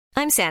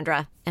I'm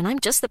Sandra, and I'm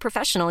just the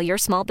professional your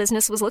small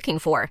business was looking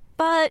for.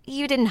 But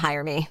you didn't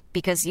hire me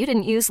because you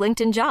didn't use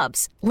LinkedIn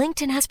Jobs.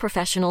 LinkedIn has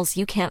professionals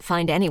you can't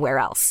find anywhere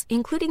else,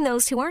 including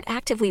those who aren't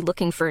actively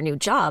looking for a new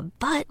job,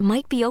 but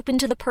might be open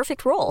to the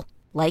perfect role,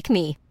 like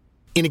me.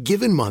 In a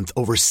given month,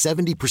 over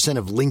 70%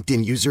 of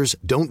LinkedIn users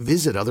don't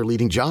visit other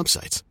leading job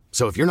sites.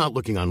 So if you're not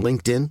looking on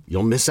LinkedIn,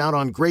 you'll miss out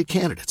on great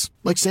candidates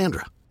like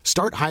Sandra.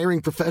 Start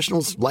hiring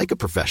professionals like a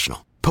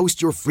professional.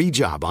 Post your free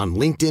job on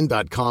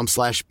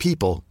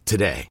linkedin.com/people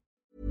today.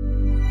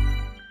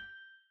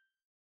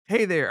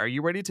 Hey there, are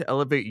you ready to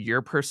elevate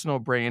your personal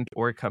brand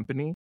or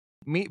company?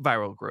 Meet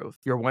Viral Growth,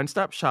 your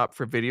one-stop shop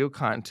for video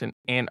content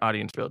and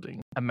audience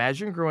building.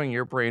 Imagine growing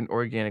your brand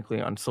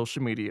organically on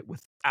social media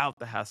without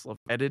the hassle of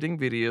editing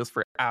videos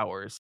for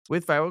hours.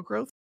 With Viral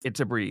Growth, it's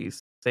a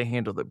breeze. They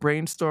handle the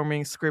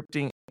brainstorming,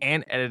 scripting,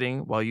 and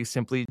editing while you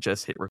simply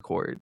just hit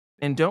record.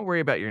 And don't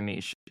worry about your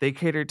niche. They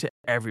cater to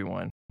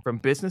everyone, from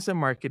business and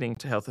marketing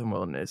to health and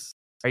wellness.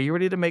 Are you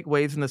ready to make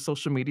waves in the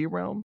social media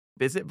realm?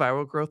 Visit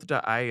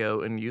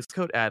viralgrowth.io and use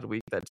code ADWEEK,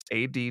 that's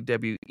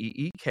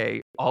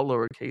ADWEEK, all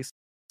lowercase,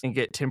 and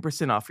get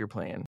 10% off your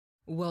plan.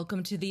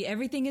 Welcome to the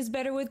Everything is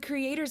Better with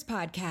Creators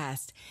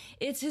podcast.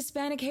 It's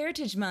Hispanic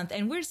Heritage Month,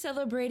 and we're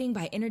celebrating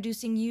by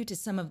introducing you to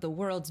some of the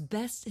world's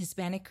best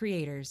Hispanic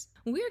creators.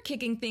 We're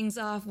kicking things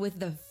off with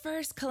the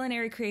first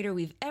culinary creator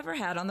we've ever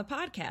had on the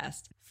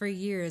podcast. For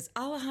years,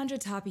 Alejandra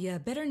Tapia,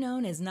 better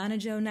known as Nana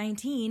Joe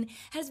 19,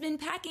 has been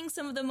packing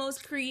some of the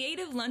most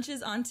creative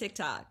lunches on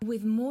TikTok.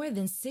 With more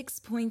than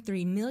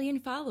 6.3 million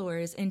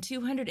followers and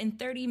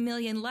 230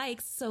 million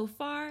likes so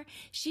far,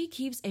 she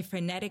keeps a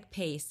frenetic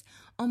pace,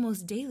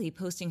 almost daily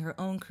posting her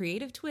own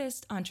creative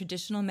twist on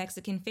traditional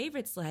Mexican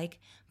favorites like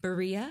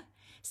birria,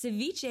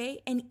 ceviche,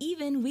 and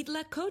even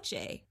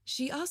huitlacoche.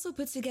 She also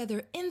puts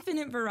together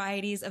infinite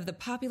varieties of the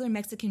popular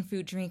Mexican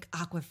food drink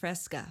agua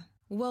fresca.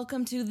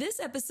 Welcome to this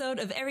episode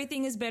of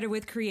Everything is Better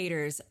with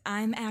Creators.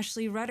 I'm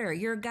Ashley Rudder,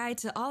 your guide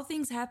to all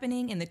things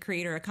happening in the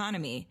creator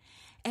economy.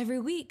 Every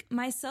week,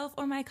 myself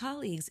or my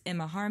colleagues,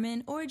 Emma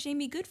Harmon or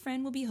Jamie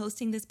Goodfriend, will be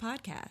hosting this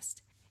podcast.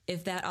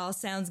 If that all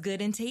sounds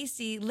good and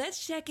tasty,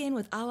 let's check in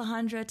with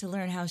Alejandra to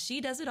learn how she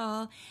does it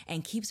all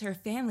and keeps her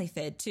family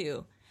fed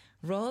too.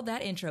 Roll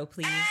that intro,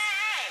 please.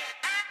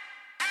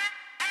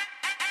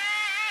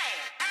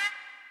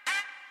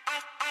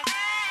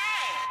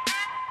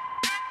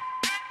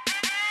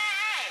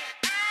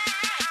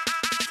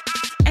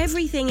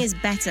 Everything is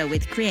Better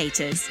with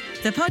Creators,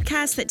 the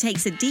podcast that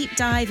takes a deep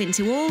dive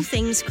into all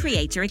things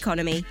creator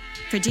economy.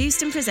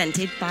 Produced and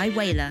presented by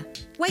Whaler.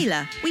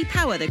 Whaler, we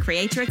power the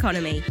creator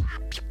economy.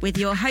 With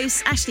your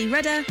hosts Ashley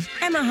Rudder,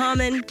 Emma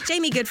Harmon,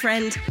 Jamie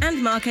Goodfriend,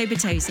 and Marco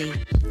Bertozzi.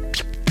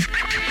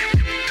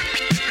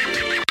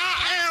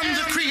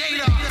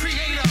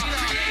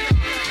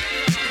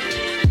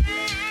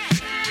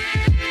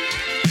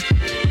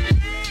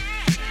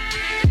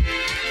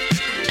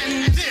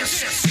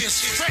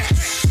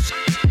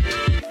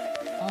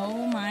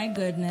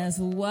 Goodness,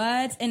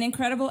 what an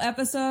incredible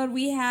episode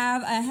we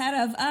have ahead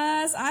of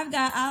us. I've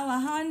got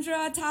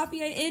Alejandra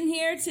Tapia in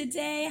here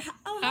today.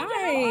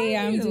 Hi,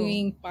 I'm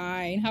doing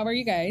fine. How are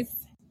you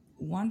guys?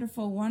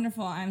 Wonderful,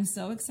 wonderful. I'm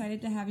so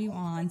excited to have you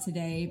on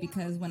today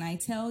because when I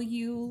tell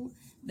you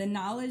the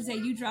knowledge that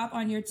you drop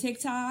on your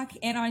TikTok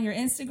and on your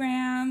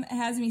Instagram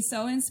has me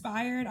so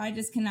inspired. I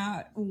just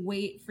cannot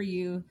wait for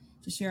you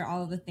to share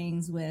all of the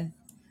things with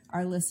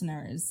our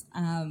listeners.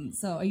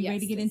 So are you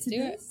ready to get into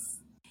this?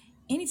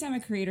 Anytime a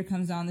creator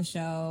comes on the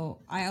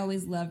show, I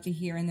always love to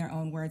hear in their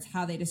own words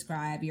how they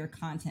describe your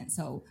content.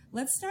 So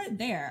let's start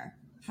there.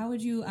 How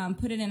would you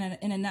put it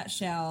in a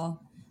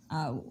nutshell,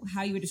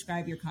 how you would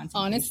describe your content?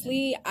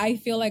 Honestly, I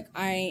feel like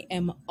I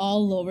am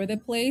all over the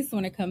place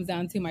when it comes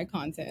down to my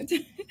content.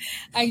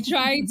 I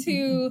try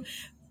to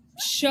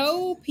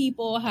show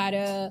people how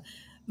to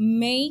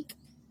make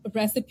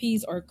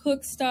recipes or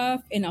cook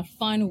stuff in a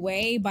fun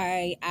way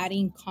by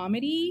adding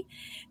comedy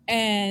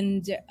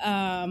and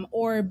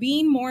or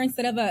being more,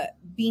 instead of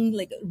being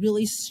like a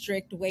really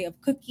strict way of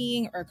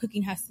cooking, or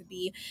cooking has to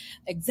be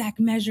exact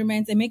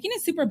measurements, and making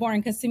it super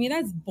boring, because to me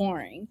that's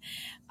boring.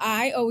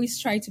 I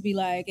always try to be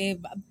like,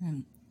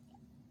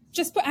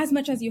 just put as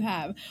much as you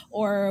have,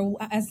 or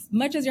as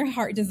much as your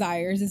heart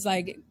desires. Is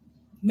like,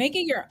 make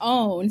it your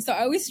own. So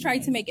I always try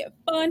to make it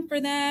fun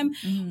for them,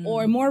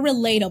 or more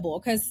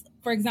relatable. Because,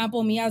 for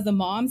example, me as a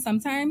mom,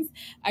 sometimes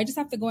I just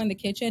have to go in the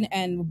kitchen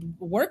and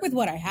work with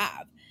what I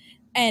have.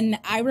 And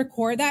I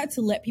record that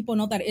to let people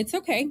know that it's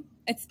okay,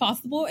 it's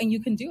possible, and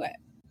you can do it.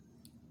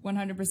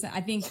 100%.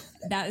 I think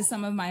that is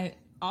some of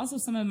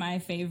my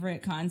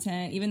favorite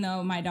content, even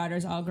though my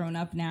daughter's all grown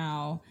up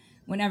now.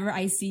 Whenever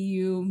I see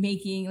you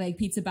making like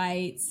pizza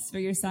bites for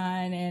your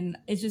son, and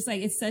it's just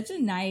like, it's such a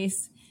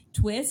nice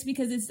twist,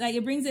 because it's like,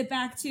 it brings it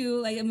back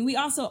to like, I mean, we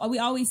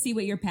always see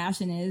what your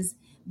passion is,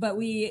 but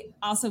we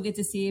also get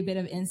to see a bit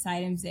of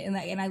insight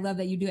and I love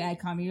that you do add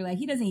comedy. You're like,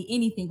 he doesn't eat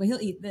anything, but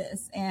he'll eat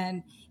this.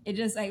 And it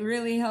just like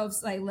really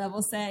helps like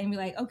level set and be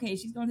like, okay,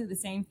 she's going through the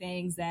same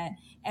things that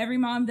every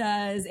mom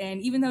does.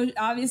 And even though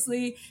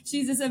obviously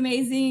she's this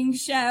amazing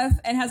chef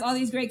and has all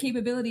these great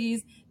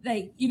capabilities,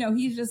 like, you know,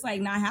 he's just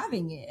like not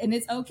having it, and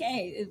it's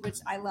okay, which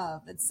I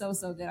love. It's so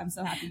good. I'm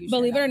so happy you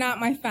believe it or not,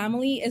 my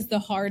family is the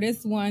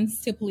hardest ones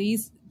to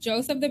please.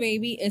 Joseph the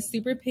baby is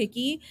super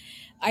picky.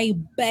 I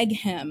beg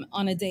him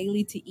on a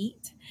daily to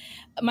eat.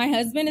 My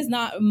husband is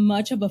not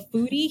much of a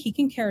foodie. He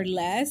can care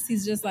less.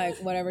 He's just like,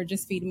 whatever,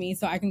 just feed me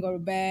so I can go to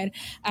bed.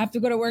 I have to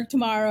go to work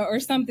tomorrow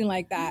or something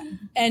like that.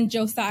 And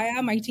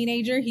Josiah, my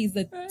teenager, he's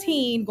a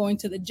teen going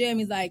to the gym.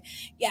 He's like,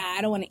 yeah,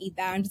 I don't want to eat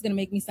that. I'm just going to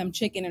make me some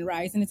chicken and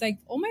rice. And it's like,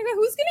 oh my God,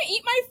 who's going to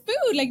eat my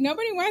food? Like,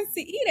 nobody wants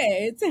to eat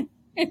it.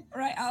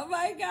 Right. Oh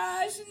my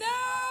gosh,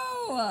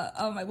 no.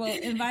 Oh my. Well,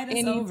 invite us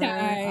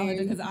Anytime.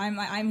 over because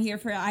I'm here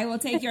for. I will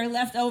take your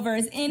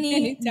leftovers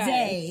any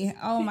day.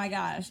 Oh my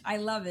gosh, I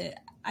love it.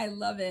 I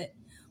love it.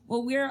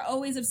 Well, we're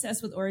always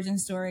obsessed with origin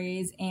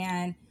stories,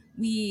 and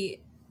we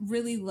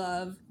really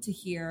love to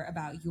hear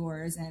about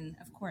yours, and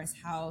of course,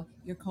 how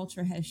your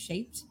culture has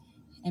shaped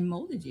and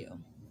molded you.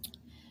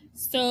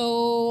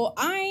 So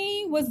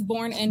I was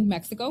born in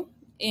Mexico,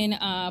 in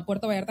Puerto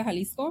Vallarta,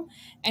 Jalisco.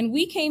 And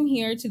we came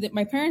here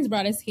my parents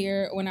brought us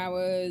here when I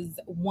was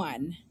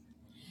 1.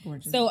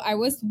 Gorgeous. So I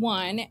was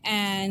 1,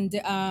 and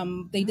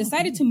they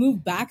decided to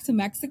move back to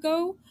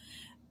Mexico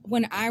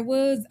when I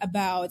was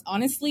about,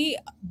 honestly,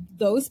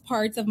 those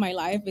parts of my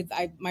life,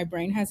 my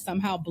brain has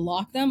somehow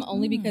blocked them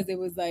only because it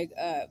was like,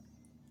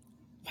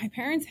 my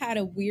parents had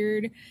a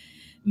weird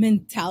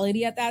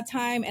mentality at that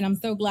time, and I'm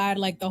so glad,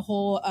 like the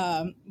whole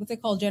what's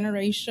it called,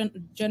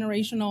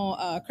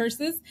 generational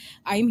curses,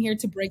 I'm here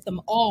to break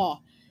them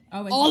all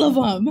of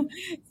them.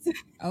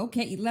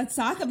 Okay, let's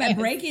talk about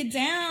break it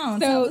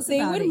down. So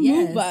they would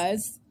move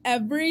us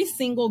every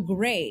single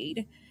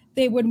grade.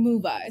 They would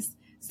move us.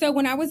 So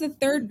when I was a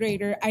 3rd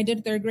grader, I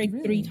did 3rd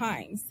grade 3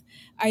 times.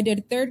 I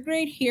did 3rd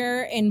grade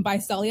here in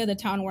Visalia, the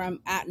town where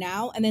I'm at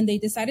now. And then they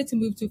decided to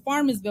move to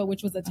Farmersville,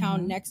 which was a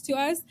town next to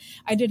us.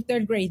 I did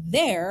 3rd grade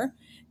there.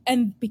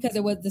 And because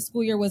the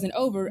school year wasn't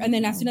over. And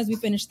then as soon as we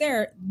finished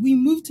there, we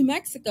moved to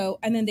Mexico,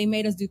 and then they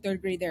made us do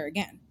 3rd grade there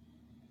again.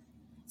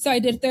 So I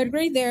did 3rd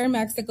grade there in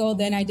Mexico.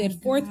 Then I did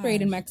 4th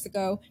grade in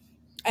Mexico.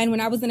 And when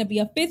I was going to be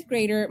a 5th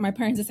grader, my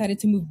parents decided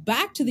to move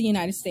back to the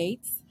United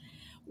States,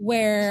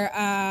 where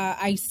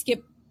I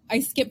skipped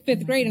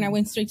 5th grade and I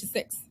went straight to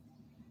 6th.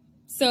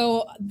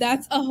 So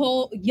that's a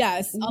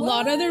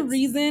lot of the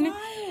reason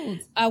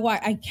why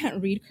I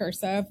can't read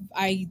cursive.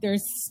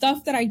 There's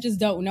stuff that I just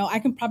don't know. I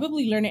can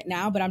probably learn it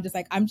now, but I'm just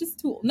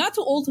not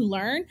too old to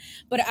learn,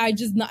 but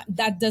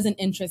that doesn't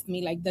interest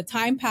me. Like the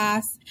time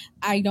passed.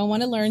 I don't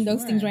want to learn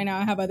those things right now.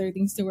 I have other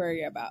things to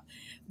worry about.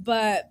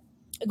 But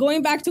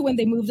going back to when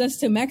they moved us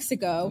to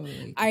Mexico,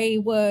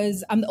 I'm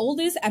the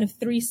oldest out of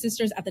 3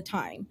 sisters at the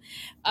time.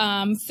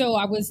 So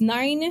I was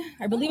 9,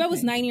 I believe I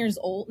was 9 years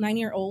old.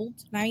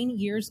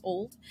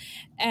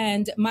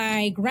 And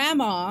my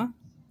grandma,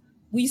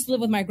 we used to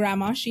live with my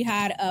grandma. She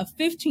had a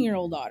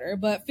 15-year-old daughter,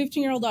 but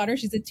 15-year-old daughter,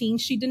 she's a teen.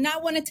 She did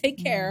not want to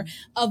take care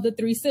of the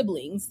 3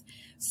 siblings.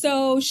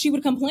 So she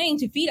would complain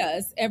to feed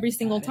us every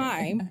single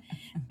time.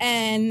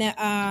 And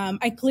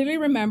I clearly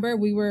remember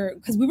we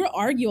would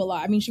argue a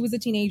lot. I mean, she was a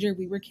teenager,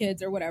 we were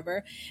kids or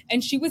whatever.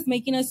 And she was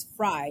making us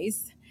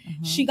fries.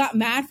 She got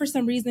mad for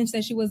some reason,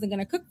 said she wasn't going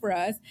to cook for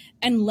us,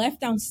 and left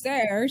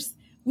downstairs.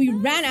 We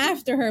ran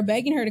after her,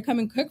 begging her to come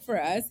and cook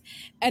for us.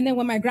 And then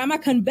when my grandma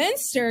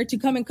convinced her to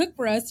come and cook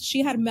for us,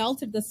 she had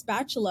melted the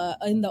spatula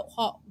in the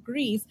hot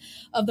grease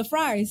of the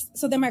fries.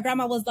 So then my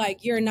grandma was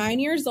like, you're 9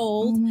 years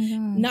old.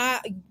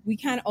 We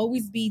can't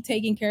always be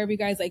taking care of you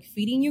guys, like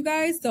feeding you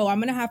guys. So I'm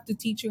going to have to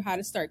teach you how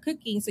to start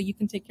cooking so you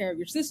can take care of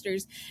your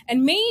sisters.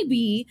 And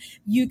maybe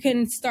you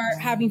can start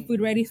having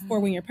food ready for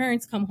when your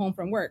parents come home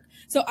from work.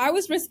 So I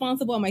was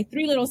responsible for my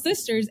 3 little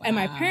sisters and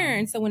my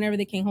parents. So whenever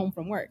they came home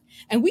from work,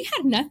 and we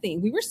had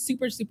nothing, we were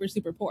super, super,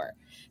 super poor.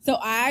 So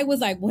I was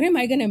like, what am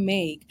I going to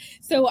make?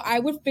 So I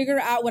would figure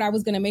out what I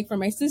was going to make for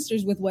my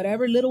sisters with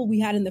whatever little we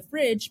had in the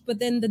fridge. But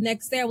then the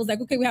next day I was like,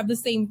 okay, we have the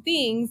same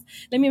things.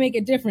 Let me make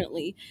it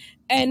differently.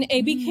 And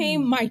it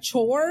became my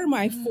chore,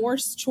 my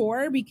forced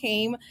chore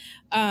became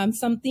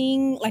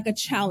something like a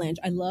challenge.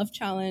 I love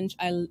challenge.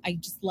 I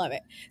just love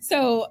it.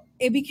 So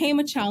it became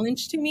a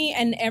challenge to me.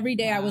 And every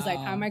day I was like,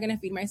 how am I going to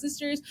feed my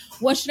sisters?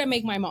 What should I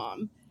make my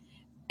mom?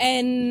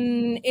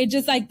 And it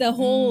just like the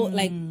whole,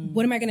 like,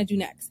 what am I going to do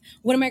next?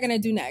 What am I going to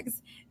do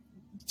next?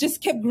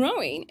 Just kept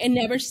growing and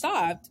never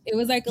stopped. It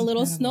was like a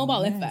little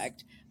snowball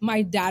effect.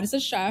 My dad is a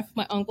chef.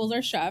 My uncles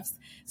are chefs.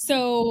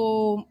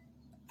 So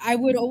I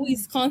would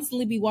always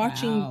constantly be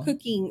watching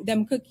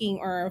them cooking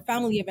or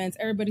family events.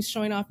 Everybody's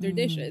showing off their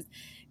dishes.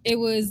 It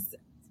was,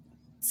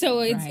 so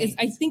it's,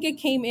 I think it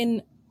came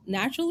in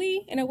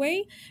naturally in a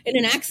way, in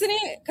an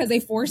accident, because they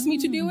forced me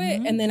to do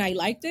it. And then I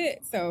liked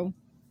it. So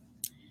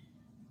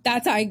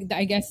that's, I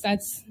guess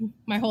that's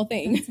my whole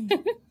thing.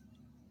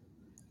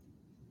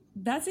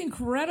 That's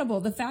incredible.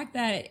 The fact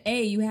that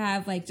you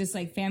have like just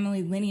like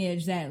family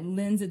lineage that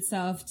lends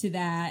itself to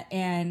that.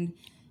 And,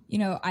 you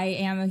know, I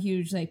am a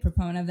huge like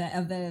proponent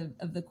of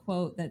the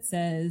quote that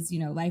says, you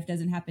know, life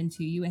doesn't happen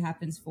to you, it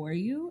happens for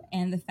you.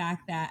 And the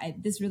fact that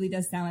this really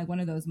does sound like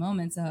one of those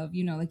moments of,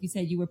 you know, like you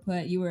said, you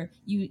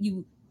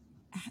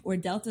were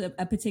dealt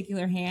a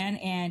particular hand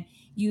and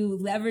you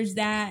leveraged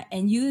that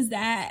and used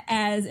that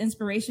as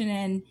inspiration,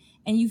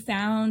 and you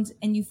found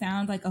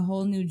like a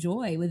whole new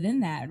joy within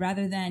that,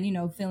 rather than, you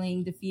know,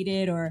 feeling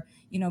defeated or,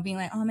 you know, being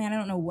like, oh man, I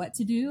don't know what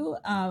to do.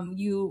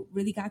 You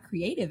really got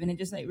creative, and it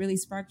just like really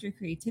sparked your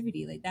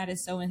creativity. Like, that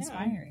is so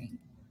inspiring.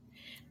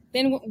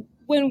 Then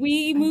when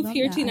we moved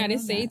here to the United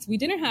States, we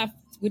didn't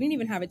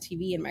even have a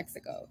TV in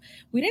Mexico.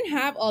 We didn't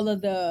have all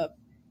of the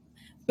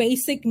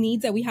basic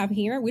needs that we have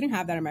here. We didn't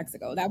have that in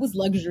Mexico. That was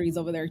luxuries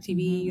over there.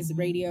 TVs,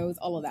 radios,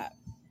 all of that.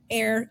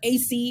 Air,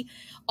 AC,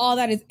 all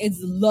that is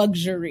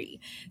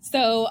luxury.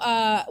 So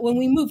when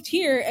we moved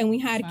here and we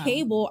had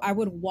cable, I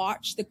would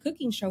watch the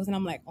cooking shows and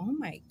I'm like, oh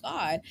my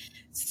God,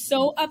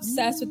 so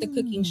obsessed with the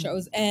cooking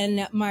shows.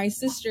 And my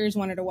sisters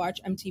wanted to watch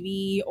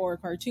MTV or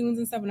cartoons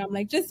and stuff. And I'm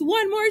like, just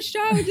one more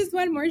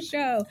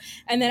show.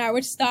 And then I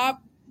would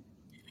stop.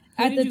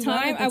 At the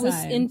time, I was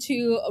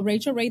into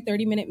Rachel Ray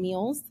 30-Minute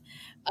Meals,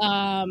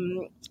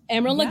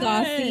 Emerald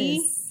Lagasse.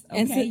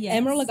 Okay,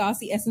 Emerald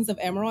Lagasse, Essence of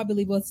Emerald, I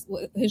believe was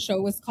what his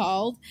show was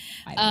called.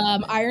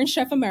 Iron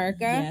Chef America.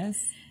 Yes.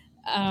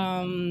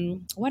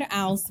 What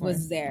else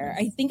was there?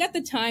 I think at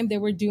the time they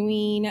were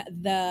doing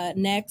the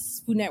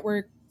next Food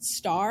Network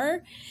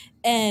Star,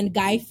 and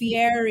Guy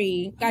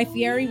Fieri. Guy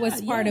Fieri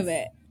was part of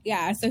it.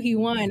 Yeah, so he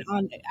won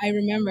on, I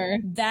remember.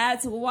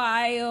 That's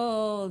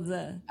wild.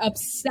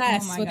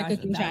 Obsessed with the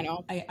cooking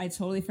channel. I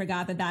totally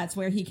forgot that's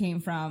where he came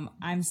from.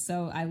 I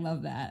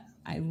love that.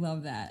 I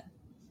love that.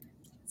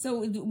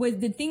 So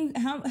with the thing,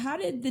 how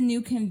did the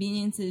new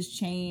conveniences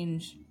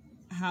change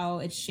how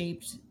it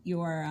shaped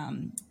your,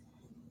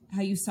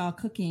 how you saw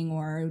cooking,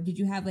 or did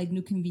you have like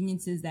new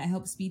conveniences that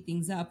helped speed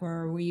things up,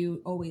 or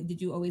did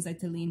you always like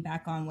to lean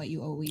back on what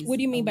you always? What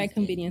do you mean by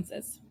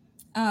conveniences?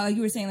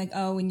 You were saying like,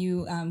 when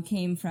you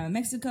came from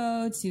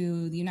Mexico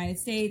to the United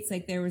States,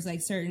 like there was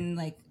like certain,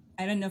 like,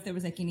 I don't know if there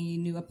was like any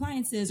new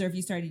appliances, or if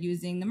you started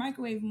using the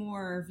microwave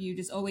more, or if you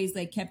just always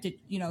like kept it,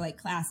 you know, like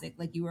classic,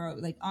 like you were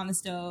like on the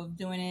stove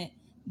doing it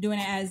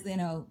as, you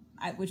know,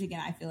 which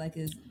again, I feel like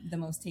is the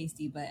most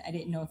tasty, but I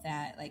didn't know if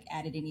that like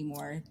added any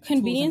more.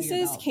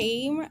 Conveniences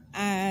came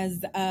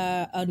as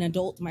an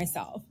adult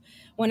myself,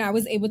 when I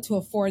was able to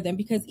afford them,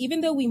 because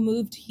even though we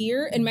moved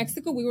here in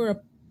Mexico, we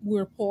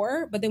were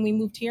poor, but then we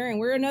moved here and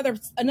we're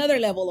another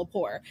level of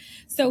poor.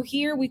 So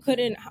here we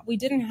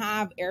didn't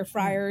have air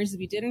fryers.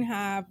 We didn't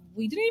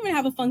even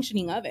have a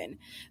functioning oven.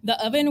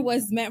 The oven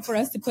was meant for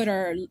us to put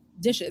our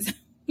dishes.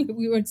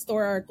 We would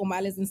store our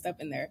comales and stuff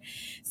in there.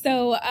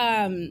 So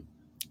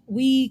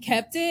we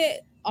kept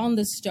it on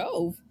the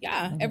stove.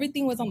 Yeah,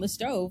 everything was on the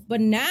stove. But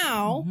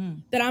now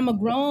that I'm a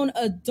grown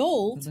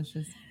adult,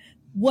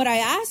 what I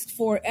ask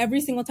for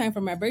every single time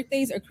for my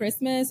birthdays or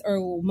Christmas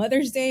or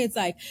Mother's Day, it's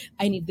like,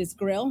 I need this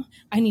grill,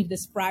 I need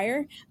this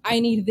fryer, I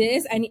need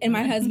this. And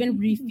my husband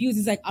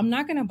refuses. Like, I'm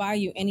not going to buy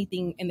you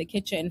anything in the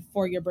kitchen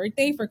for your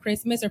birthday, for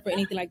Christmas, or for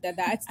anything like that.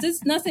 That's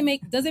just doesn't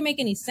make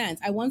any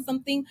sense. I want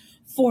something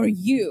for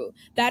you.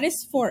 That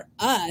is for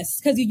us,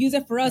 because you use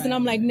it for us. Right. And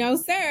I'm like, no,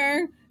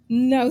 sir.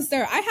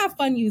 I have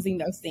fun using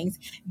those things.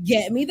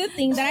 Get me the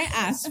thing that I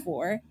asked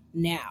for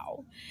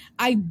now.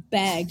 I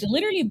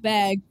literally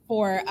begged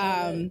for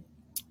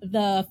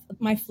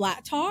my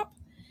flat top.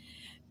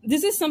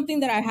 This is something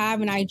that I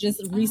have, and I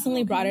just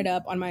recently brought it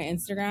up on my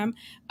Instagram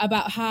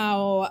about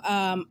how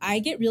I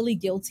get really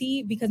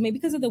guilty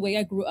because of the way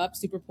I grew up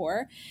super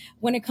poor.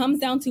 When it comes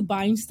down to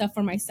buying stuff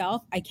for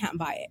myself, I can't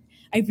buy it.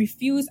 I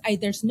refuse.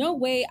 There's no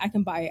way I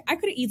can buy it. I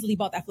could have easily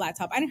bought that flat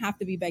top. I didn't have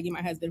to be begging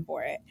my husband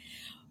for it.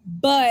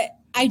 But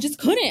I just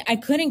couldn't. I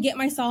couldn't get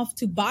myself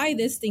to buy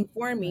this thing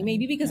for me.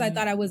 Maybe because I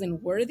thought I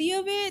wasn't worthy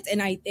of it,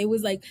 and it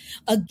was like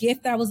a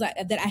gift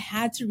that I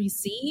had to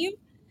receive.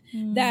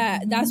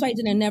 That's why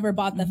I never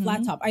bought the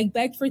flat top. I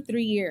begged for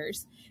 3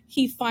 years.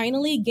 He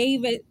finally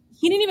gave it.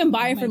 He didn't even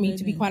buy it for me,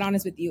 to be quite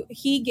honest with you.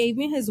 He gave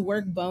me his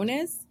work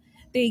bonus.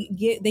 They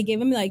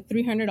gave him like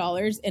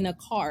 $300 in a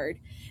card,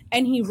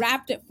 and he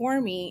wrapped it for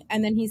me.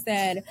 And then he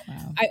said,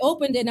 I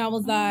opened it and I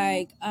was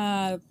like,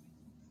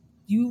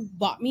 you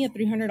bought me a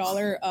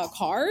 $300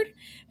 card?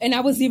 And I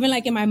was even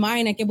like in my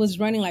mind, like it was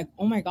running like,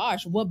 oh my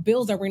gosh, what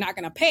bills are we not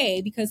going to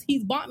pay because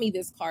he's bought me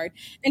this card?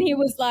 And he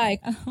was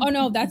like, oh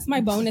no, that's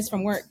my bonus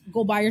from work.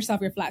 Go buy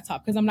yourself your flat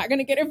top because I'm not going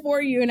to get it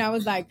for you. And I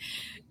was like,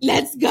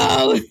 let's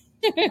go.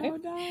 Oh,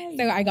 nice.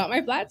 So I got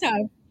my flat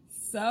top.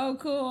 So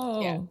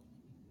cool. Yeah.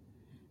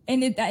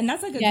 And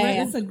that's like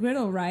that's a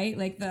griddle, right?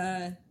 Like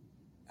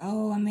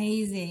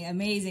amazing.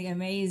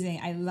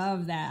 I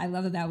love that. I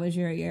love that was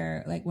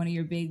your like one of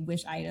your big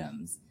wish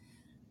items.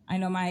 I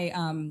know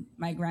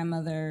my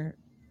grandmother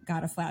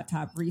got a flat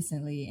top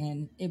recently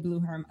and it blew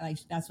her, like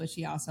that's what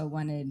she also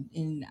wanted.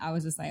 And I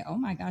was just like, oh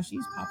my gosh,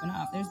 she's popping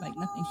off. There's like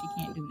nothing she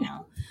can't do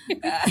now.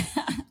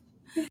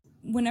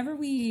 whenever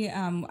we,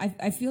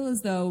 I feel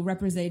as though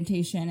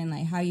representation and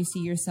like how you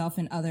see yourself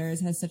and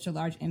others has such a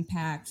large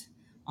impact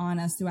on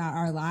us throughout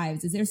our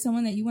lives. Is there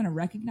someone that you want to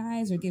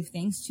recognize or give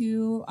thanks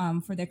to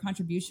for their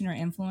contribution or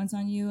influence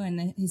on you and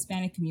the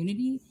Hispanic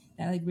community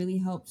that like really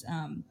helped?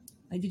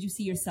 Like, did you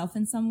see yourself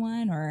in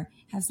someone or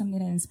have something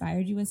that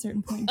inspired you at a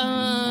certain point in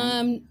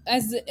time?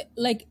 As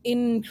like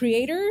in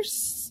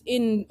creators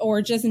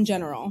or just in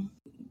general?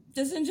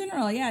 Just in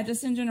general, yeah,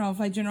 just in general.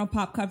 Like general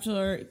pop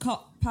culture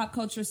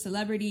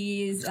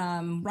celebrities,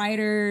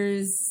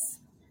 writers,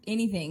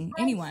 anything,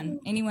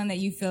 anyone that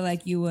you feel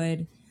like you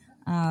would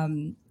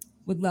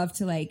love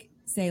to like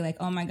say like,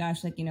 oh my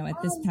gosh, like, you know,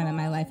 at this time in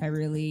my life, I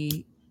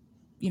really,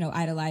 you know,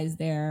 idolize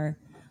their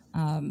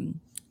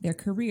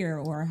career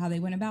or how they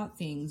went about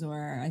things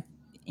or like,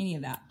 any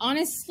of that.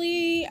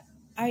 Honestly,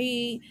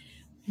 I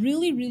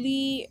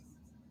really,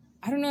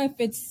 I don't know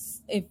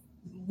if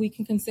we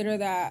can consider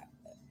that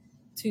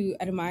to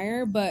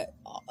admire, but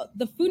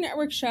the Food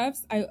Network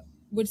chefs, I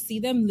would see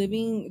them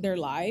living their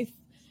life,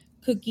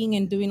 cooking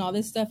and doing all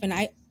this stuff. And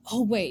I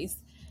always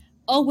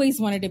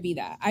wanted to be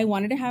that. I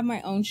wanted to have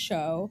my own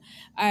show.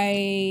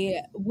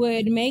 I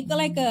would make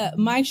like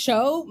my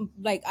show,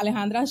 like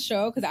Alejandra's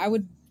show, because I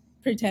would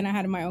pretend I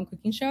had my own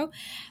cooking show,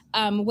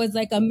 was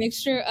like a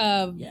mixture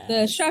of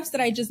the chefs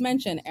that I just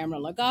mentioned,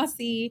 Emerald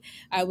Lagasse.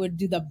 I would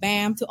do the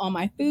BAM to all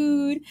my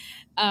food.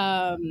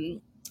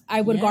 I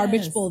would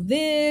garbage bowl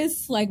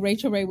this, like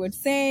Rachel Ray would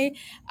say.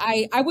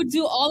 I would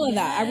do all of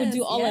that. I would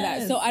do all of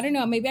that. So I don't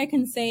know, maybe I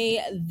can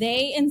say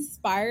they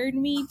inspired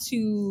me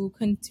to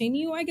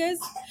continue, I guess,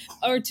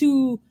 or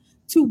to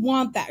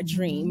want that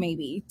dream,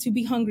 maybe, to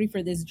be hungry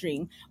for this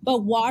dream.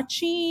 But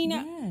watching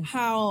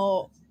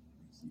how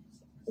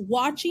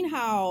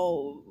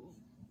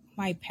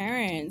my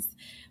parents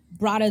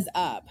brought us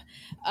up,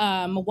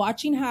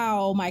 watching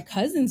how my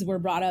cousins were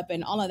brought up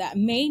and all of that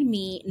made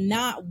me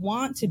not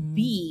want to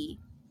be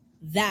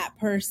that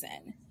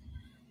person.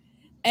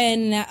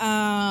 And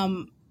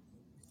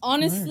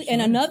honestly, and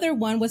another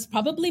one was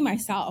probably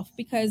myself,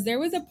 because there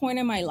was a point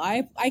in my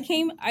life I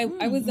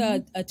was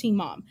a teen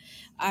mom.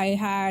 I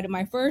had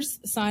my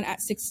first son at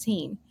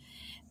 16,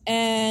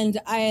 and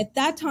at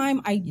that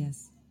time I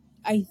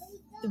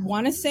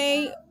want to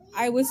say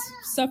I was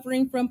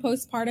suffering from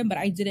postpartum, but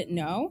I didn't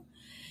know.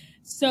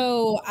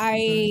 So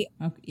I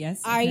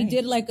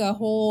did like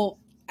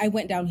I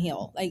went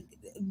downhill. Like,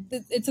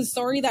 it's a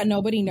story that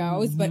nobody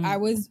knows, but I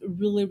was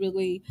really,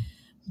 really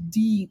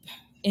deep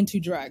into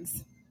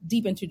drugs.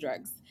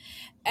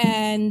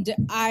 And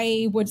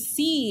I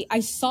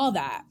saw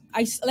that.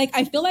 I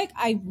feel like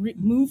I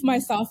moved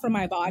myself from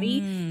my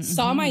body,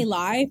 saw my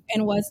life,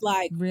 and was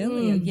like,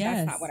 really,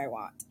 that's not what I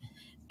want.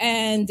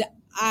 And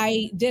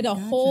I did a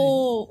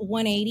whole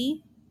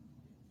 180.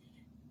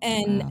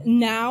 And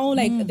now,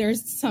 like,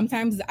 there's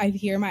sometimes I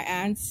hear my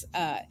aunts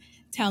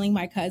telling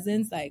my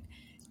cousins, like,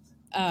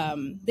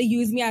 they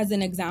use me as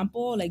an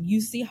example. Like,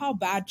 you see how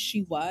bad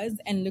she was,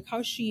 and look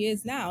how she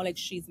is now. Like,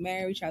 she's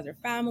married, she has her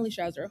family,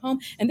 she has her home.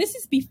 And this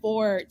is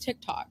before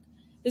TikTok.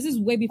 This is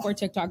way before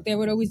TikTok. They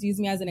would always use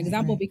me as an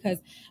example because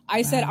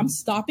I said, I'm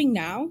stopping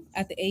now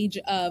at the age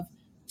of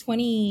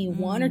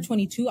 21 or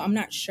 22. I'm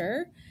not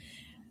sure.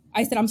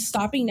 I said, I'm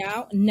stopping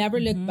now, never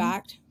look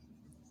back,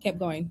 kept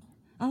going.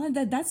 Oh,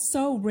 that's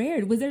so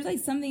rare. Was there like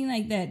something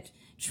like that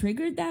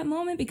triggered that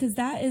moment? Because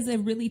that is a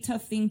really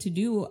tough thing to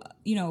do,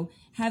 you know,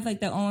 have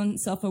like the own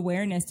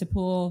self-awareness to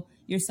pull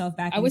yourself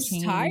back. I was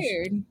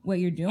tired. What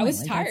you're doing. I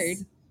was like,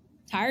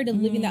 tired of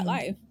living that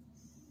life.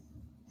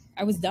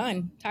 I was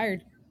done,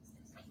 tired.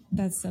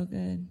 That's so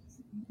good.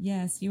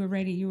 Yes, you were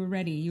ready. You were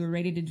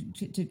ready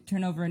to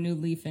turn over a new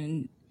leaf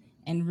and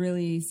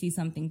really see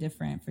something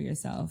different for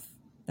yourself.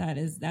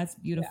 That's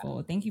beautiful.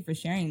 Yeah. Thank you for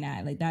sharing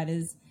that. Like,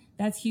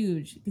 that's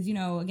huge. Because, you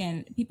know,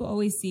 again, people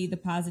always see the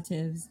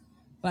positives,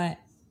 but,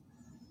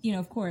 you know,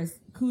 of course,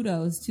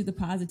 kudos to the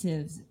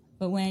positives.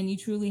 But when you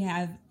truly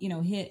have, you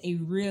know, hit a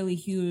really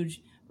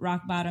huge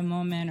rock bottom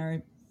moment,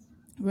 or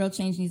real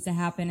change needs to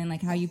happen, and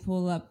like how you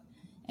pull up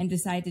and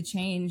decide to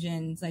change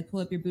and like pull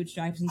up your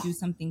bootstraps and do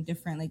something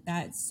different, like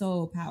that's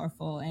so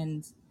powerful.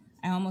 And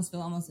I almost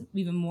feel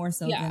even more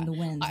so than the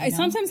wins.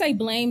 Sometimes I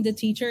blame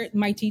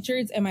my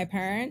teachers and my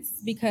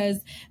parents,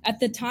 because at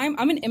the time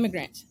I'm an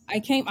immigrant.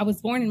 I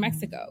was born in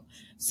Mexico.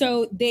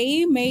 So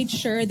they made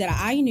sure that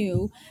I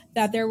knew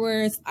that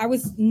I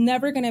was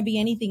never going to be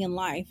anything in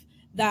life,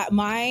 that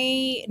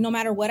no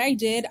matter what I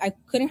did, I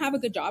couldn't have a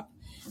good job.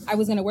 I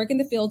was going to work in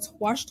the fields,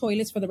 wash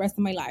toilets for the rest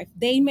of my life.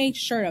 They made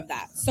sure of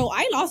that. So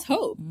I lost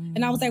hope.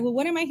 And I was like, well,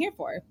 what am I here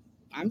for?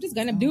 I'm just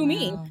going to do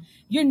me.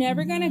 You're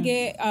never going to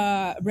get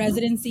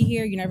residency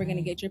here. You're never going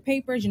to get your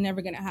papers. You're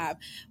never going to have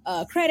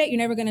credit. You're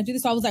never going to do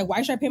this. So I was like,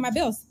 why should I pay my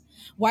bills?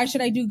 Why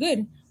should I do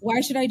good?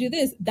 Why should I do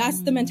this?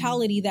 That's the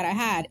mentality that I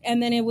had.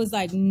 And then it was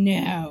like,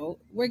 no,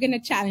 we're going to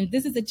challenge.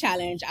 This is a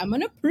challenge. I'm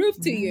going to prove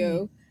to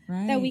you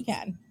that we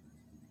can.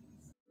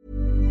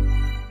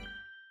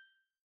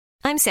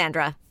 I'm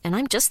Sandra, and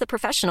I'm just the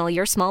professional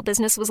your small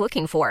business was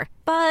looking for.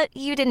 But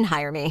you didn't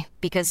hire me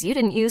because you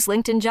didn't use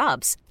LinkedIn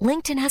Jobs.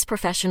 LinkedIn has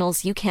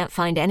professionals you can't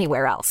find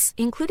anywhere else,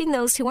 including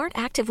those who aren't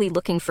actively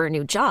looking for a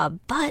new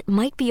job, but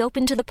might be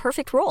open to the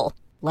perfect role,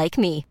 like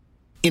me.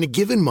 In a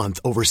given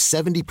month, over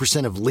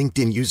 70% of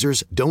LinkedIn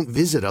users don't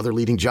visit other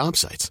leading job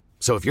sites.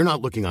 So if you're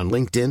not looking on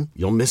LinkedIn,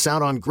 you'll miss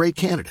out on great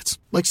candidates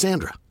like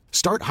Sandra.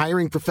 Start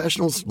hiring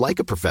professionals like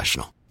a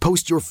professional.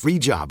 Post your free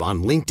job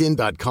on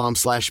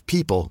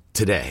linkedin.com/people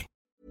today.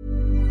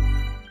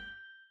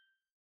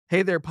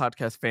 Hey there,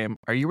 podcast fam.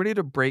 Are you ready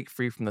to break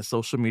free from the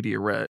social media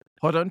rut?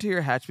 Hold on to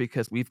your hatch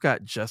because we've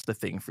got just the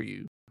thing for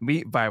you.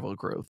 Meet Viral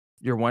Growth,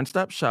 your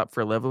one-stop shop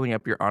for leveling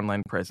up your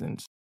online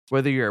presence.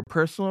 Whether you're a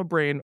personal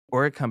brand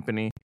or a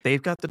company,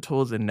 they've got the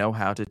tools and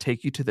know-how to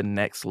take you to the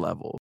next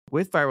level.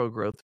 With Viral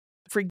Growth,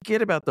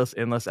 forget about those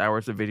endless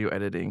hours of video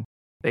editing.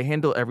 They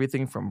handle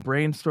everything from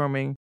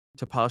brainstorming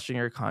to polishing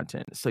your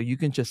content so you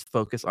can just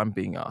focus on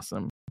being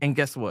awesome. And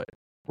guess what?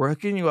 We're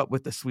hooking you up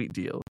with a sweet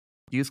deal.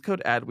 Use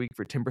code ADWEEK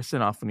for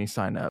 10% off when you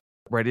sign up.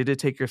 Ready to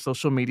take your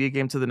social media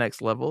game to the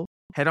next level?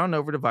 Head on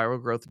over to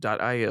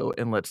viralgrowth.io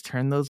and let's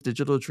turn those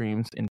digital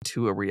dreams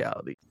into a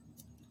reality.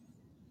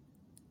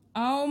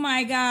 Oh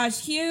my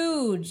gosh,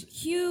 huge.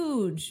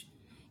 You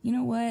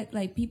know what?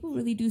 Like, people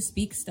really do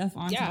speak stuff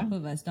on top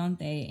of us, don't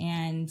they?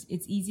 And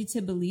it's easy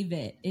to believe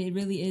it. It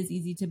really is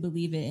easy to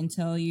believe it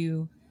until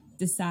you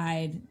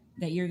decide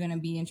that you're going to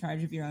be in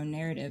charge of your own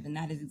narrative. And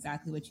that is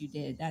exactly what you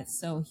did. That's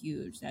so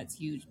huge. That's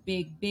huge.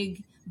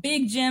 Big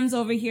gems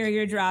over here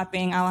you're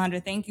dropping.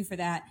 Alejandra, thank you for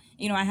that.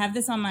 You know, I have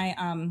this on my,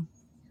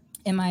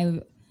 in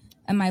my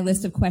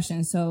list of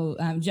questions. So,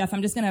 Jeff,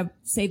 I'm just going to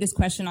say this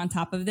question on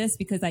top of this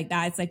because like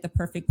that's like the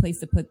perfect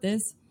place to put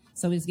this.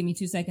 So just give me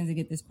 2 seconds to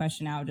get this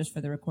question out just for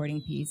the recording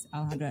piece,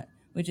 Alejandra,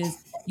 which is,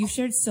 you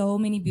shared so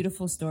many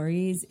beautiful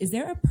stories. Is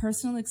there a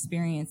personal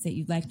experience that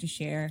you'd like to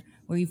share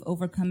where you've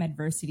overcome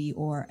adversity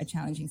or a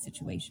challenging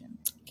situation?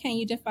 Can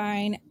you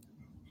define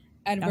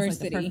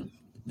adversity?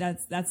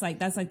 That's like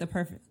the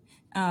perfect.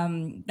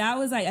 That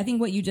was like, I think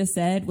what you just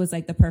said was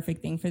like the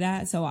perfect thing for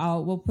that.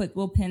 So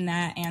we'll pin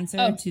that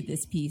answer to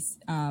this piece.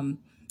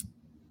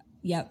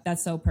 Yep,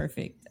 that's so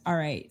perfect. All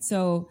right.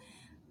 So,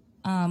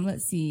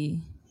 let's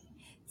see.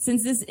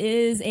 Since this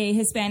is a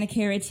Hispanic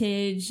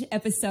heritage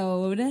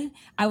episode,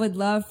 I would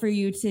love for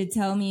you to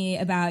tell me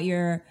about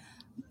your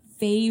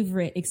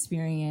favorite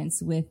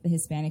experience with the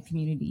Hispanic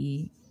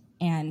community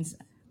and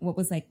what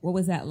was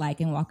that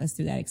like, and walk us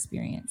through that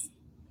experience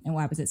and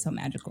why was it so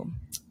magical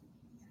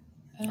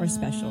or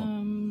special?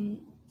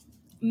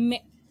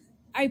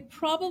 I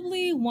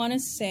probably want to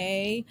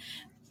say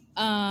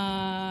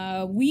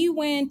we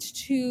went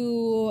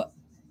to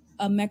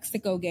a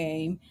Mexico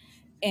game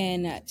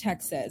in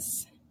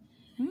Texas.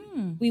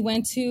 We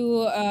went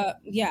to I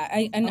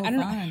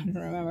don't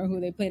remember who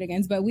they played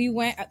against, but we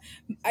went.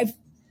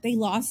 They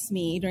lost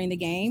me during the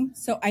game,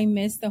 so I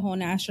missed the whole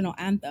national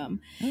anthem,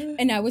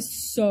 and I was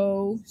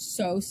so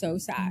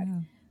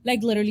sad,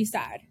 like literally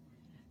sad.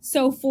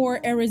 So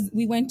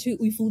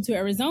we flew to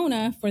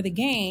Arizona for the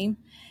game,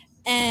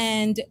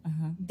 and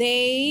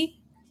they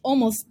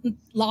almost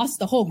lost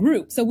the whole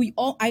group. So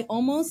I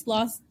almost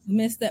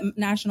missed the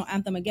national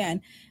anthem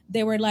again.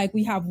 They were like,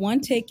 we have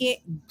one ticket,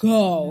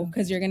 go,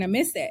 because you're going to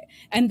miss it.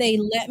 And they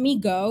let me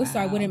go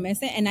so I wouldn't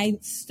miss it. And I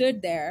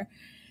stood there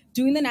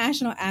doing the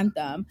national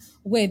anthem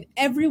with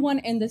everyone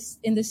in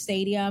the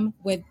stadium,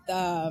 with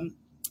the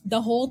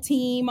whole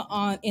team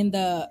in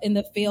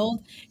the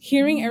field,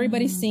 hearing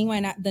everybody sing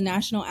the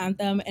national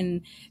anthem.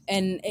 And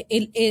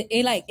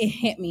it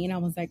hit me. And I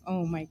was like,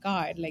 oh my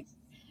God, like,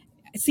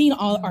 seeing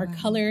all our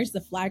colors,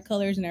 the flag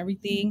colors and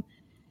everything,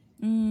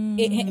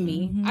 it hit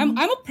me. I'm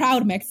a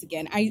proud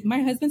Mexican.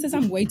 My husband says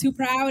I'm way too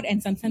proud,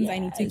 and sometimes I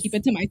need to keep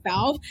it to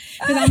myself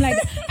because I'm like,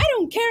 I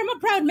don't care, I'm a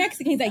proud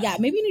Mexican. He's like, yeah,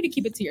 maybe you need to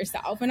keep it to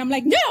yourself. And I'm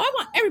like, no, I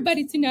want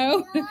everybody to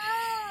know.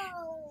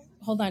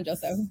 Hold on,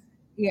 Joseph.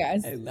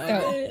 Yes. I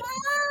love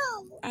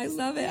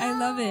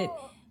it.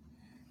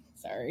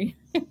 Sorry.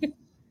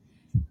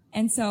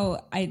 And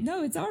so I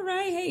know it's all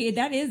right. Hey,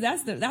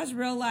 that's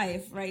real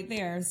life right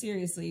there.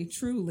 Seriously,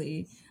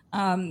 truly.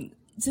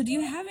 So do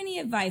you have any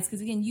advice? Because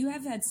again, you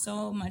have had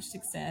so much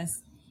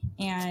success,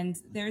 and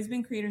there's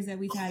been creators that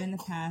we've had in the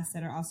past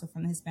that are also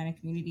from the Hispanic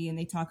community, and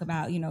they talk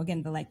about,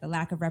 again, the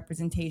lack of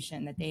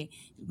representation, that they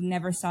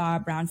never saw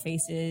brown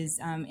faces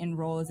in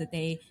roles that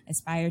they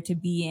aspire to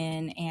be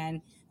in.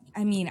 And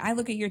I mean, I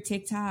look at your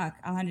TikTok,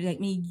 Alejandra,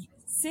 like me.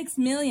 6+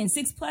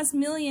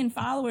 million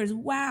followers.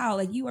 Wow.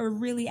 Like, you are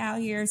really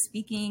out here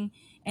speaking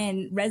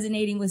and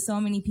resonating with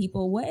so many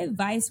people. What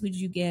advice would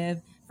you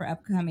give for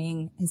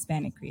upcoming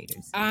Hispanic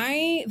creators?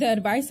 The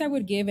advice I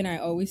would give, and I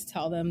always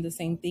tell them the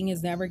same thing,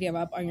 is never give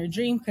up on your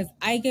dream, because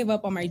I gave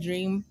up on my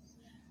dream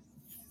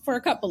for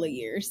a couple of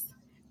years.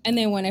 And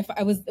then when I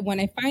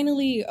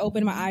finally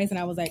opened my eyes and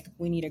I was like,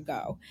 we need to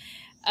go.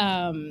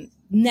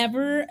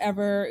 Never,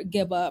 ever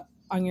give up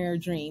on your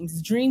dreams.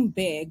 Dream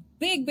big,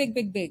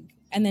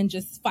 and then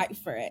just fight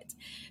for it.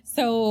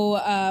 So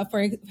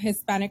for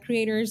Hispanic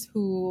creators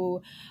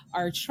who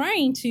are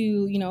trying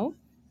to,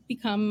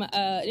 become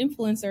an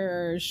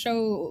influencer or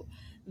show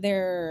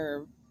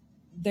their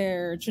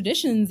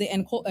traditions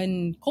and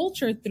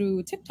culture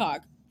through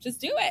TikTok. Just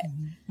do it.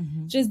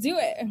 Mm-hmm. Just do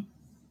it.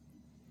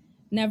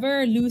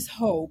 Never lose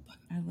hope.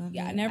 I love it.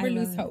 Yeah, never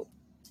lose hope.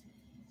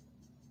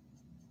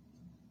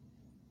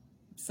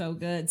 So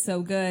good.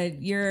 So good.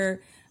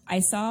 I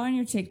saw on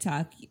your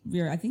TikTok,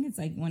 I think it's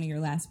like one of your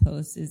last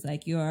posts is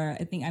like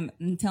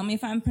tell me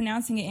if I'm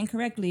pronouncing it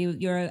incorrectly,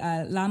 your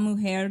La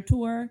Mujer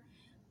tour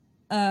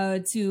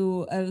is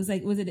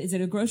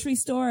it a grocery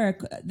store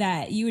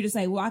that you were just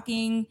like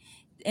walking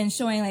and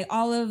showing like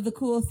all of the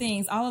cool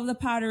things, all of the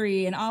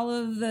pottery and all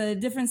of the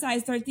different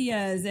size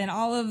tortillas and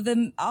all of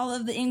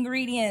the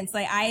ingredients.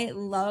 Like I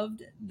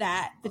loved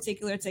that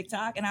particular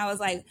TikTok and I was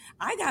like,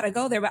 I gotta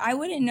go there, but I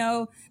wouldn't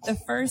know the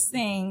first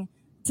thing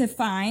to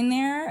find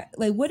there.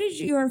 Like, what is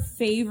your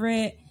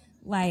favorite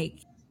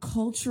like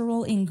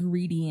cultural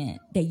ingredient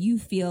that you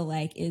feel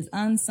like is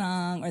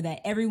unsung or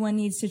that everyone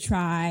needs to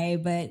try,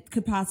 but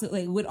could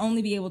possibly would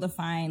only be able to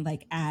find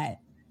like at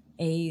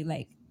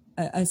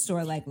a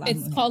store like La It's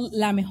Mujer? called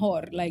La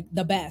Mejor, like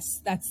the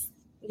best. That's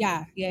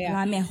yeah.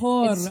 La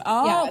Mejor. Okay.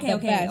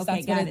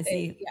 Got it.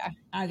 See, yeah,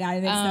 I got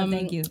it mixed up.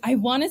 Thank you. I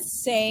want to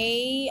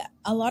say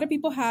a lot of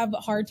people have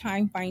a hard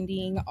time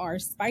finding our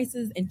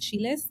spices and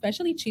chiles,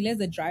 especially chiles,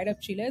 the dried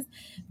up chiles.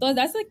 So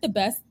that's like the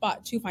best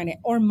spot to find it.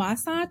 Or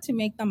masa to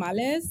make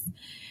tamales.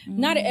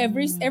 Not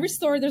every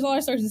store. There's a lot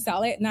of stores that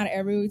sell it. Not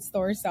every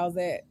store sells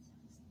it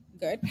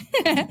good.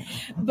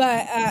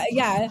 But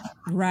yeah,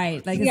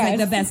 right, like it's like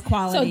the best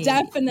quality, so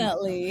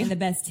definitely, and the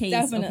best taste.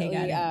 Definitely,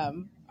 okay, got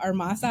it. Our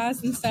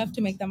masas and stuff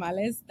to make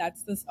tamales,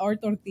 that's our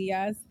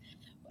tortillas,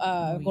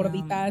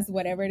 gorditas,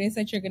 whatever it is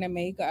that you're gonna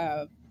make,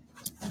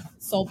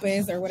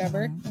 sopes or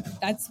whatever,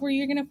 that's where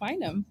you're gonna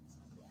find them.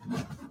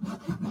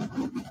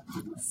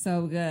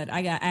 So good.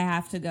 I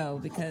have to go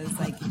because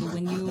like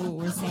when you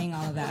were saying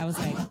all of that, I was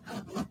like,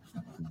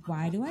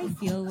 why do I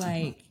feel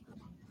like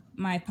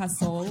my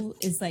pasol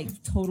is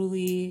like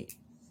totally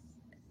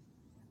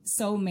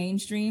so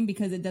mainstream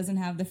because it doesn't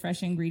have the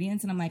fresh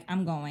ingredients? And I'm like,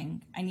 I'm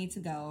going. I need to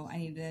go. I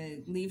need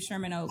to leave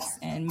Sherman Oaks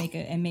and make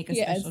a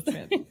special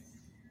trip.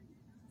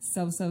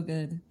 So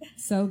good.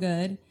 So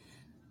good.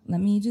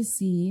 Let me just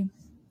see.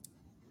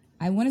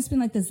 I want to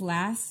spend like this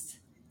last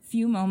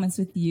few moments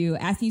with you,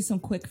 asking you some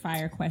quick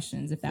fire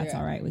questions, if that's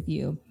all right with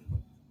you.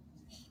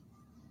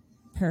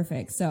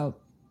 Perfect. So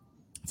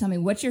tell me,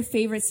 what's your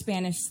favorite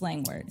Spanish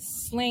slang word?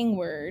 Slang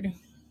word.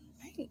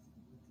 I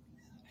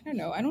don't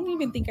know. I don't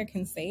even think I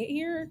can say it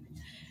here.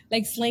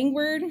 Like slang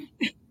word. We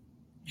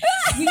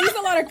use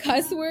a lot of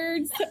cuss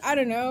words. I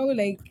don't know.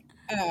 Like,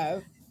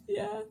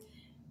 yeah.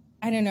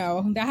 I don't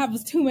know. That have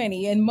too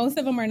many, and most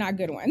of them are not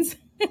good ones.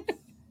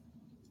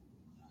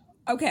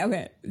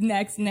 Okay.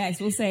 Next.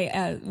 We'll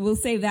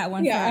save that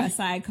one for a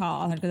side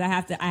call because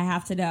I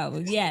have to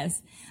know.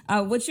 Yes.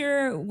 Who's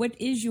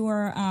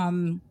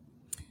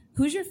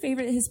your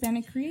favorite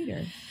Hispanic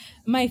creator?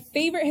 My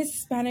favorite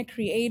Hispanic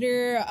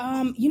creator,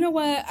 you know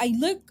what? I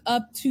look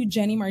up to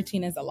Jenny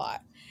Martinez a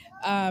lot.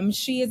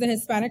 She is a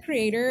Hispanic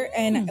creator,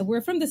 and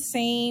we're from the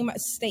same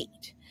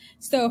state.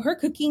 So her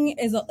cooking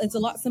is a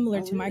lot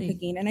similar to my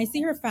cooking. And I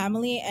see her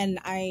family, and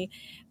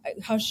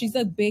how she's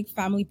a big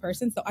family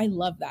person. So I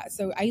love that.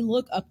 So I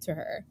look up to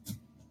her.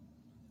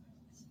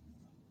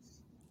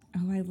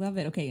 Oh, I love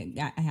it. Okay,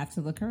 I have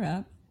to look her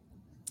up.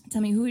 Tell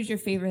me, who is your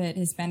favorite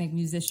Hispanic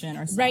musician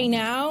or song? Right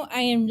now,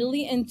 I am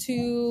really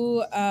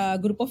into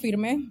Grupo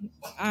Firme.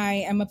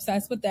 I am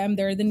obsessed with them.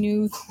 They're the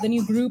new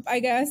group,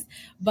 I guess.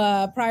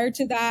 But prior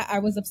to that, I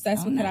was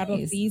obsessed with Gerardo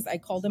Ortiz. I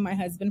called him my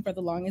husband for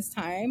the longest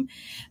time.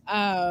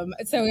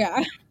 So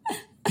yeah.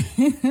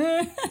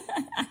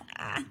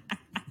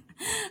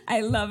 I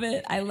love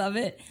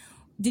it.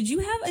 Did you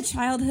have a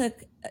childhood?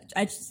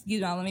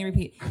 Let me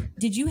repeat.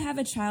 Did you have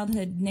a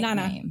childhood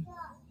nickname?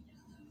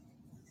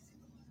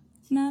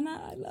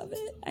 Nana,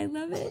 I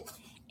love it.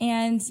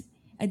 And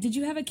did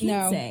you have a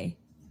quince? No,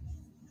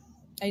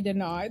 I did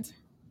not.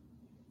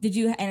 Did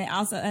you? And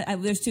also,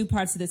 there's two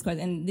parts to this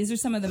question, and these are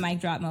some of the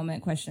mic drop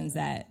moment questions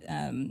that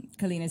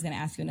Kalina is going to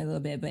ask you in a little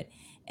bit.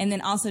 And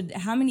then also,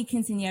 how many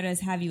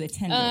quinceañeras have you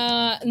attended?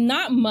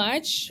 Not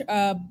much.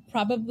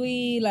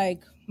 Probably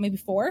like maybe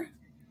 4.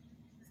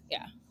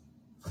 Yeah.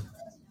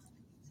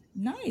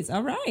 Nice.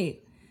 All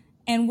right.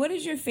 And what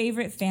is your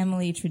favorite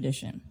family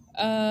tradition?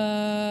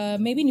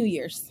 Maybe New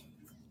Year's.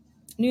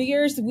 New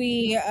Year's,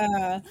 we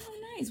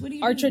nice. What do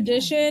you our do?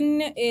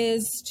 tradition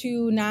is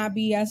to not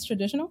be as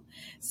traditional.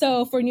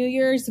 So for New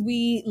Year's,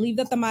 we leave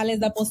the tamales,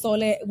 the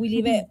pozole, we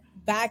leave it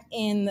back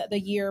in the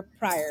year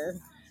prior.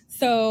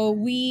 So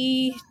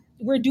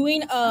we're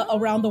doing a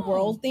around the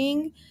world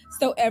thing.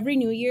 So every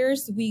New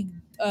Year's, we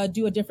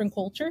do a different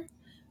culture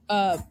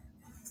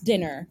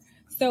dinner.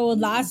 So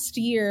last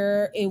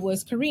year it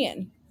was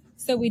Korean.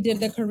 So we did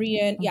the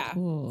Korean,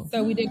 Cool.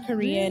 So we did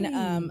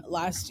Korean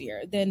last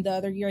year. Then the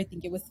other year, I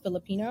think it was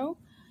Filipino.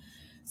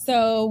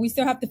 So we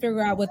still have to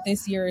figure out what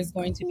this year is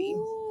going to be.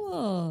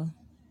 Cool.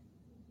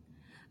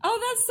 Oh,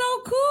 that's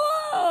so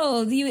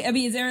cool.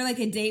 Is there like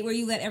a date where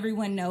you let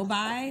everyone know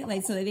by,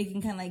 like, so that they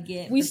can kind of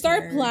like we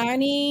start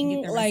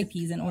planning, get the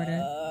recipes in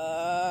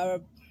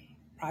order?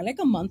 Probably like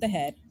a month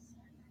ahead.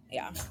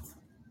 Yeah.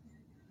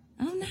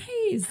 Oh,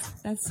 nice.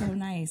 That's so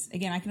nice.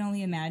 Again, I can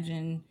only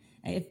imagine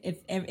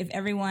if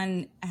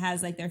everyone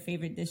has like their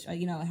favorite dish,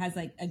 has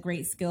like a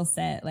great skill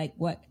set, like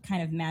what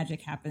kind of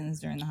magic happens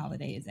during the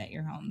holidays at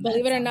your home.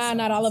 Believe it or not,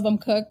 not all of them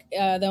cook.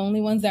 The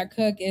only ones that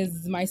cook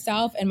is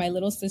myself and my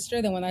little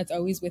sister, the one that's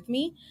always with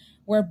me.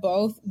 We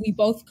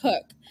both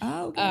cook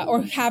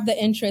or have the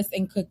interest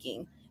in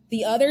cooking.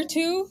 The other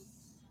two,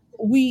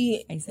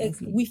 we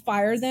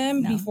fire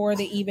them before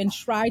they even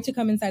try to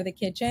come inside the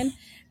kitchen.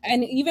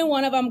 And even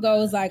one of them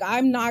goes like,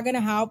 I'm not going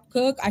to help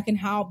cook. I can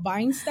help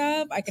buying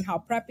stuff. I can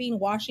help prepping,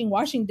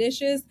 washing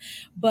dishes,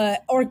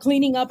 or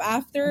cleaning up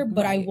after,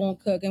 but I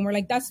won't cook. And we're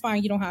like, that's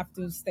fine. You don't have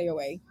to stay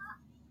away.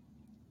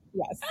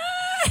 Yes.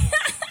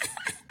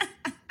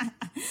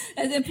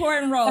 That's an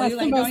important role. That's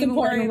You're like, don't even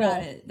worry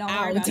about it. Don't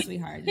worry about it, Out.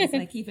 sweetheart. Just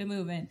like keep it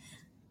moving.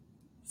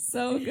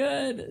 So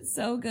good.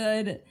 So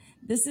good.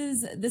 This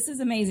is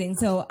amazing.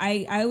 So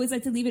I always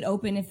like to leave it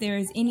open. If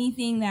there's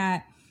anything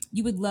that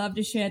you would love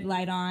to shed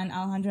light on,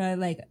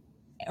 Alejandra,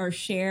 or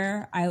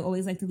share, I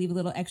always like to leave a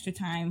little extra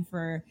time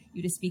for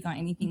you to speak on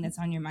anything that's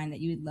on your mind that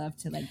you would love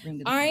to bring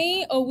to the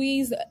I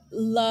always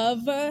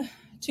love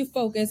to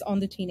focus on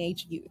the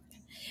teenage youth.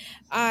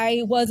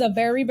 I was a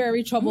very,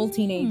 very troubled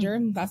teenager.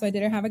 That's why I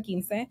didn't have a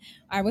quince.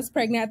 I was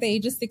pregnant at the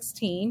age of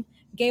 16.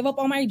 Gave up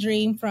on my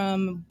dream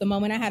from the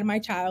moment I had my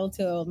child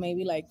till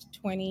maybe like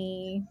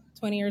 20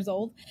 years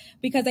old,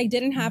 because I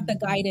didn't have the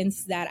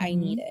guidance that I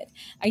needed.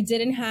 I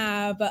didn't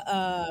have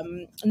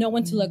no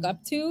one to look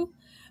up to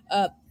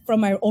from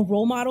my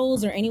role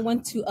models or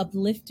anyone to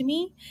uplift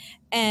me.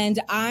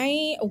 And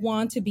I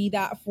want to be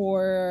that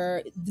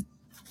for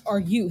our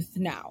youth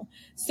now.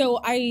 So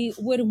I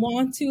would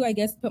want to, I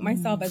guess, put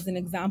myself as an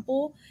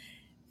example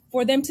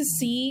for them to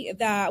see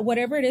that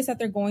whatever it is that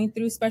they're going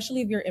through,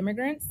 especially if you're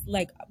immigrants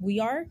like we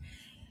are,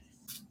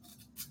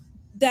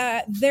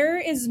 that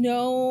there's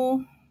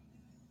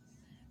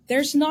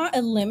not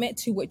a limit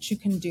to what you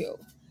can do.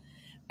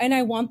 And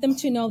I want them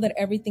to know that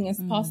everything is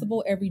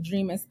possible. Every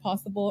dream is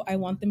possible. I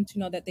want them to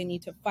know that they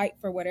need to fight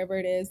for whatever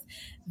it is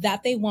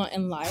that they want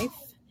in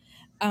life.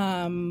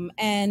 And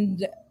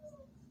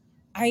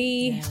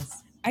I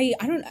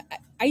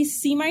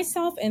see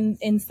myself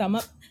in some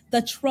of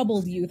the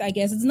troubled youth, I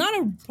guess. It's not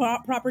a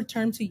proper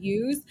term to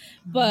use,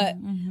 but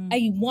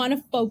I want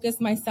to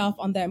focus myself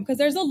on them because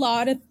there's a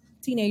lot of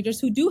teenagers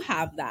who do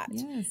have that.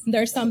 Yes.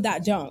 There's some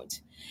that don't.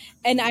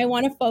 And I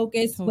want to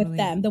focus with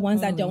them, the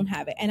ones that don't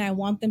have it. And I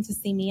want them to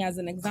see me as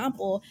an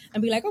example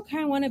and be like, okay,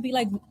 I want to be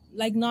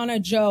like Nana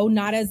Joe,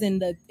 not as in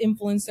the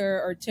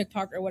influencer or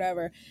TikTok or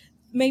whatever.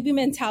 Maybe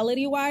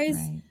mentality wise,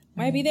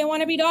 maybe they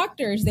want to be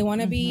doctors. They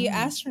want to be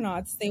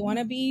astronauts. They want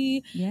to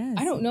be,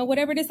 I don't know,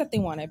 whatever it is that they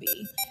want to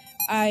be.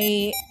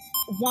 I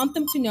want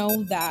them to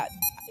know that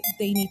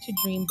they need to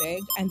dream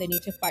big and they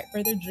need to fight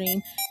for their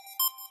dream.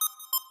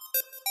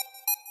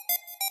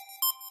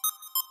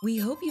 We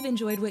hope you've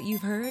enjoyed what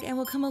you've heard and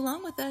will come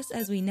along with us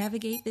as we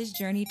navigate this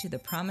journey to the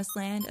promised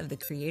land of the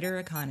creator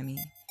economy.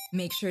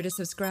 Make sure to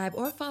subscribe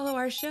or follow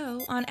our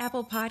show on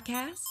Apple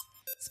Podcasts,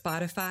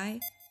 Spotify,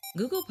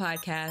 Google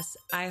Podcasts,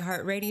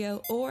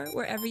 iHeartRadio, or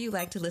wherever you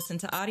like to listen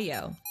to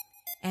audio.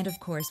 And of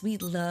course,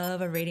 we'd love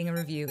a rating and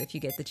review if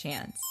you get the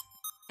chance.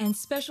 And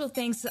special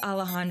thanks to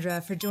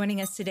Alejandra for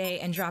joining us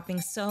today and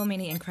dropping so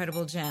many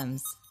incredible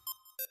gems.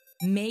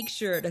 Make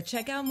sure to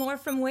check out more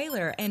from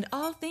Whaler and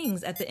all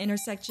things at the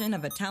intersection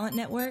of a talent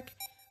network,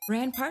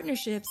 brand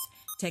partnerships,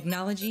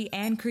 technology,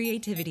 and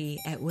creativity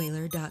at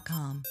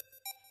whaler.com.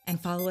 And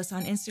follow us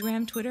on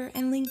Instagram, Twitter,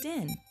 and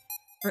LinkedIn.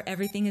 For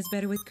Everything is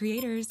Better with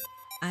Creators,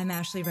 I'm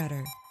Ashley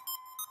Rudder.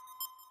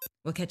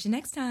 We'll catch you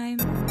next time.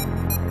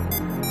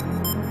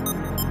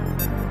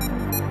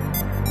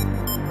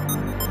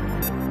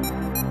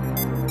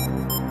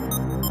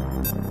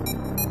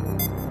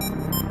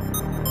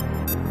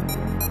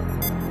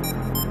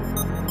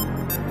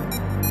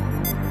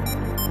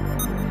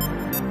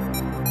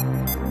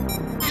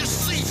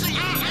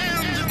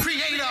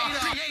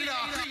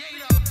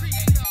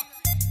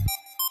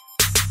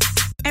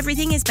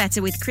 Everything is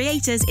Better with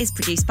Creators is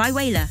produced by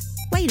Whaler.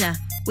 Whaler,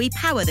 we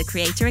power the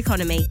creator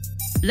economy.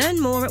 Learn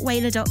more at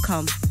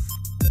whaler.com.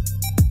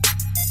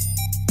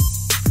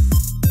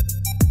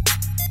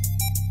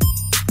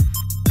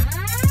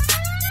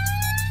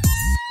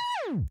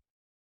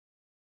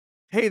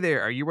 Hey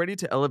there, are you ready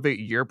to elevate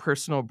your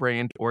personal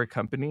brand or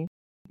company?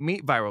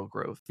 Meet Viral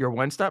Growth, your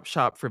one-stop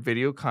shop for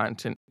video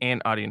content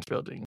and audience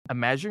building.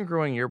 Imagine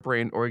growing your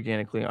brand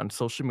organically on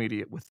social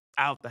media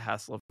without the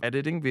hassle of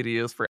editing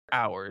videos for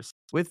hours.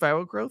 With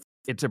Viral Growth,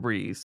 it's a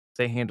breeze.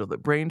 They handle the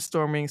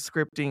brainstorming,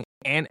 scripting,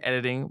 and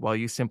editing while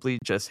you simply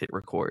just hit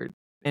record.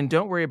 And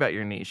don't worry about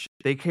your niche.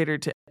 They cater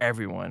to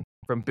everyone,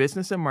 from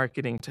business and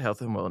marketing to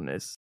health and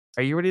wellness.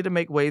 Are you ready to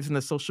make waves in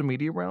the social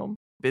media realm?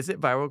 Visit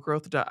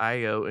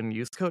viralgrowth.io and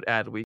use code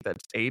ADWEEK,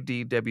 that's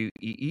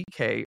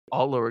ADWEEK,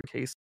 all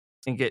lowercase,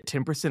 and get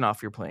 10%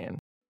 off your plan.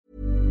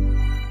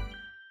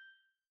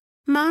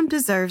 Mom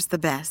deserves the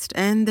best,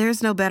 and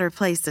there's no better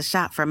place to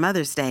shop for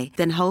Mother's Day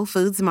than Whole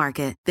Foods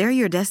Market. They're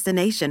your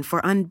destination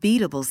for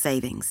unbeatable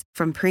savings,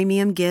 from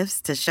premium gifts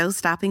to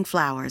show-stopping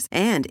flowers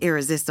and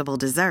irresistible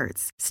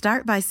desserts.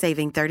 Start by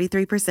saving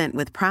 33%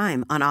 with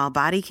Prime on all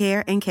body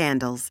care and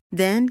candles.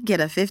 Then get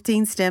a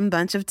 15-stem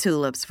bunch of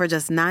tulips for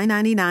just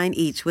 $9.99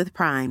 each with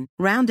Prime.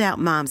 Round out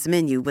Mom's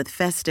menu with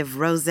festive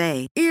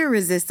rosé,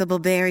 irresistible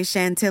berry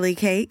chantilly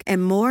cake,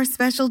 and more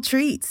special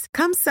treats.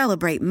 Come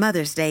celebrate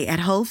Mother's Day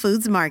at Whole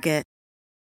Foods Market.